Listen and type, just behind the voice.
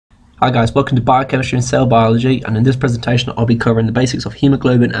Hi guys, welcome to Biochemistry and Cell Biology, and in this presentation I'll be covering the basics of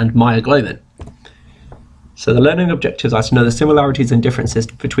haemoglobin and myoglobin. So the learning objectives are to know the similarities and differences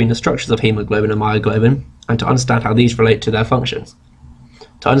between the structures of haemoglobin and myoglobin, and to understand how these relate to their functions.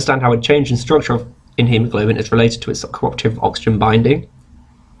 To understand how a change in structure in haemoglobin is related to its cooperative oxygen binding.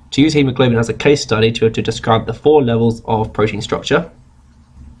 To use haemoglobin as a case study to describe the 4 levels of protein structure.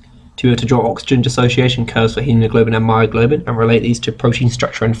 To be able to draw oxygen dissociation curves for haemoglobin and myoglobin and relate these to protein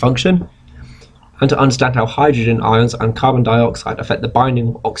structure and function, and to understand how hydrogen ions and carbon dioxide affect the binding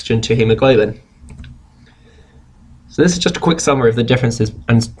of oxygen to haemoglobin. So this is just a quick summary of the differences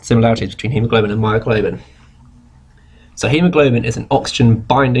and similarities between haemoglobin and myoglobin. So haemoglobin is an oxygen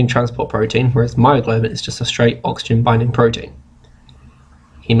binding transport protein, whereas myoglobin is just a straight oxygen binding protein.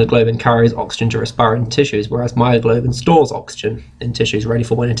 Haemoglobin carries oxygen to respiratory tissues, whereas myoglobin stores oxygen in tissues ready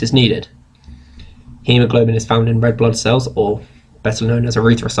for when it is needed. Haemoglobin is found in red blood cells, or better known as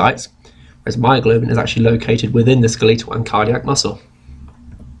erythrocytes, whereas myoglobin is actually located within the skeletal and cardiac muscle.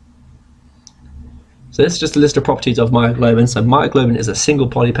 So this is just a list of properties of myoglobin. So myoglobin is a single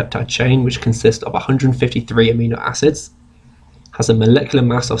polypeptide chain which consists of 153 amino acids, has a molecular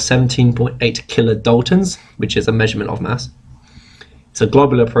mass of 17.8 kilodaltons, which is a measurement of mass. It's a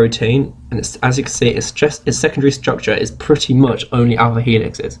globular protein, and as you can see, its secondary structure is pretty much only alpha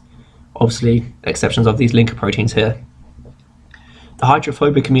helixes. Obviously, exceptions of these linker proteins here. The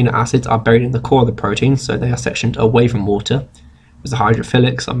hydrophobic amino acids are buried in the core of the protein, so they are sectioned away from water, whereas the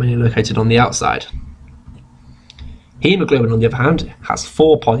hydrophilics are mainly located on the outside. Haemoglobin, on the other hand, has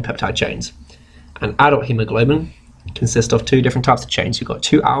 4 polypeptide chains. And adult haemoglobin consists of 2 different types of chains. You've got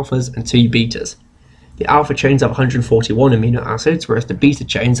 2 alphas and 2 betas. The alpha chains have 141 amino acids, whereas the beta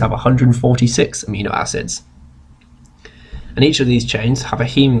chains have 146 amino acids. And each of these chains have a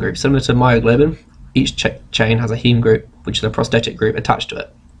heme group. Similar to myoglobin, each chain has a heme group, which is a prosthetic group attached to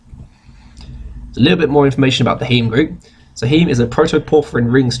it. There's a little bit more information about the heme group. So heme is a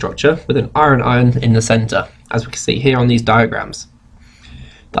protoporphyrin ring structure with an iron in the center, as we can see here on these diagrams.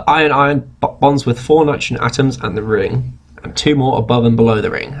 The iron bonds with 4 nitrogen atoms and the ring, and 2 more above and below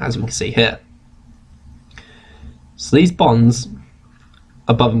the ring, as we can see here. So these bonds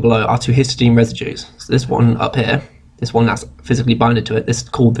above and below are 2 histidine residues. So this one up here, this one that's physically binded to it, this is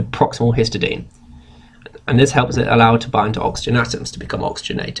called the proximal histidine. And this helps it allow it to bind to oxygen atoms to become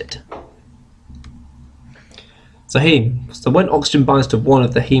oxygenated. So heme. So when oxygen binds to one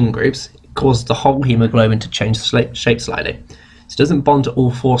of the heme groups, it causes the whole haemoglobin to change shape slightly. So it doesn't bond to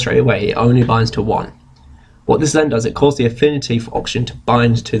all 4 straight away, it only binds to 1. What this then does, it causes the affinity for oxygen to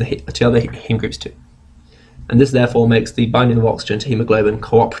bind to the other heme groups too. And this therefore makes the binding of oxygen to haemoglobin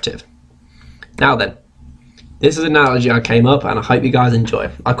cooperative. Now then, this is an analogy I came up and I hope you guys enjoy.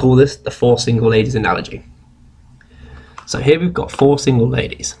 I call this the 4 single ladies analogy. So here we've got 4 single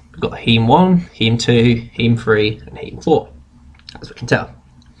ladies. We've got heme 1, heme 2, heme 3 and heme 4, as we can tell.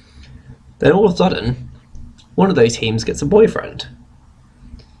 Then all of a sudden, one of those hemes gets a boyfriend.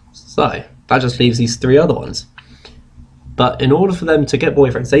 So that just leaves these 3 other ones. But in order for them to get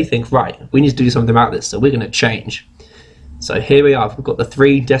boyfriends, they think, right, we need to do something about this, so we're going to change. So here we are, we've got the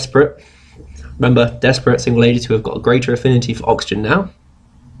 3 desperate single ladies who have got a greater affinity for oxygen now.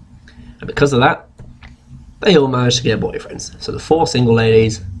 And because of that, they all managed to get boyfriends. So the 4 single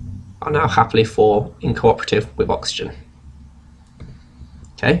ladies are now happily cooperative with oxygen.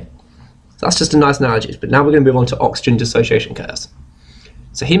 Okay, so that's just a nice analogy, but now we're going to move on to oxygen dissociation curves.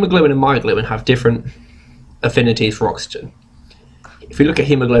 So haemoglobin and myoglobin have different affinities for oxygen. If we look at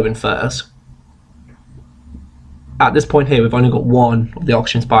haemoglobin first, at this point here we've only got 1 of the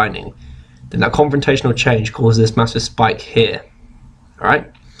oxygens binding, then that confrontational change causes this massive spike here.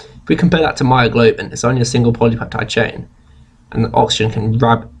 Alright? If we compare that to myoglobin, it's only a single polypeptide chain, and the oxygen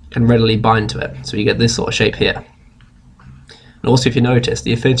can readily bind to it, so you get this sort of shape here. And also, if you notice,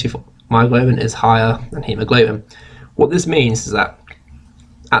 the affinity for myoglobin is higher than haemoglobin. What this means is that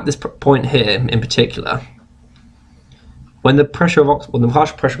at this point here in particular, when the partial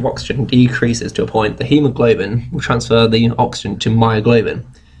pressure of oxygen decreases to a point, the haemoglobin will transfer the oxygen to myoglobin.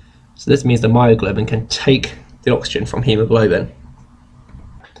 So this means the myoglobin can take the oxygen from haemoglobin.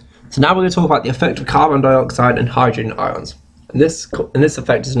 So now we're going to talk about the effect of carbon dioxide and hydrogen ions. And this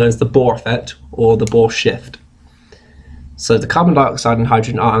effect is known as the Bohr effect, or the Bohr shift. So the carbon dioxide and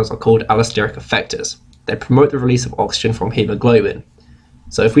hydrogen ions are called allosteric effectors. They promote the release of oxygen from haemoglobin.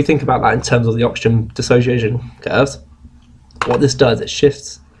 So if we think about that in terms of the oxygen dissociation curves, what this does, it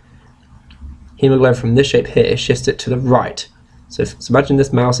shifts haemoglobin from this shape here, shifts it to the right. So imagine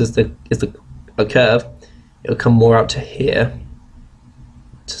this mouse is a curve, it'll come more out to here,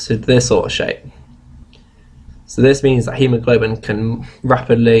 to this sort of shape. So this means that haemoglobin can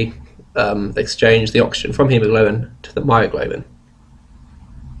rapidly exchange the oxygen from hemoglobin to the myoglobin.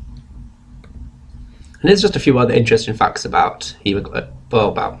 And here's just a few other interesting facts about hemoglobin.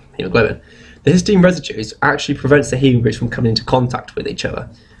 The histidine residues actually prevents the heme groups from coming into contact with each other.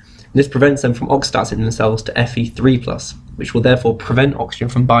 And this prevents them from oxidizing themselves to Fe3+, which will therefore prevent oxygen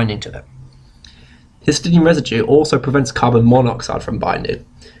from binding to it. Histidine residue also prevents carbon monoxide from binding.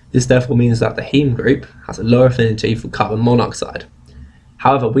 This therefore means that the heme group has a lower affinity for carbon monoxide.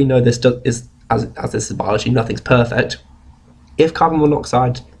 However, we know this as this is biology, nothing's perfect. If carbon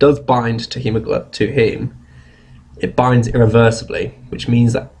monoxide does bind to heme, it binds irreversibly, which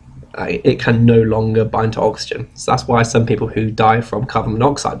means that it can no longer bind to oxygen. So that's why some people who die from carbon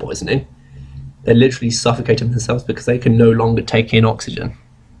monoxide poisoning, they're literally suffocating themselves because they can no longer take in oxygen.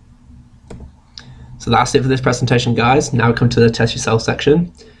 So that's it for this presentation, guys. Now we come to the test yourself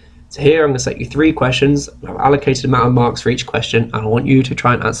section. So here I'm going to set you 3 questions. I've allocated amount of marks for each question, and I want you to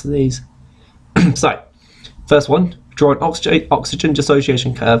try and answer these. So, first one, draw an oxygen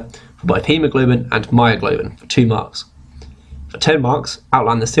dissociation curve for both hemoglobin and myoglobin for 2 marks. For 10 marks,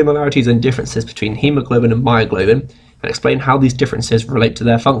 outline the similarities and differences between hemoglobin and myoglobin and explain how these differences relate to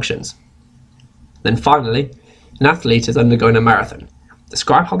their functions. Then finally, an athlete is undergoing a marathon.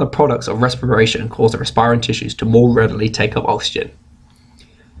 Describe how the products of respiration cause the respiring tissues to more readily take up oxygen.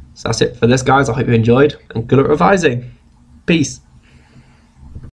 So that's it for this, guys. I hope you enjoyed, and good luck revising. Peace.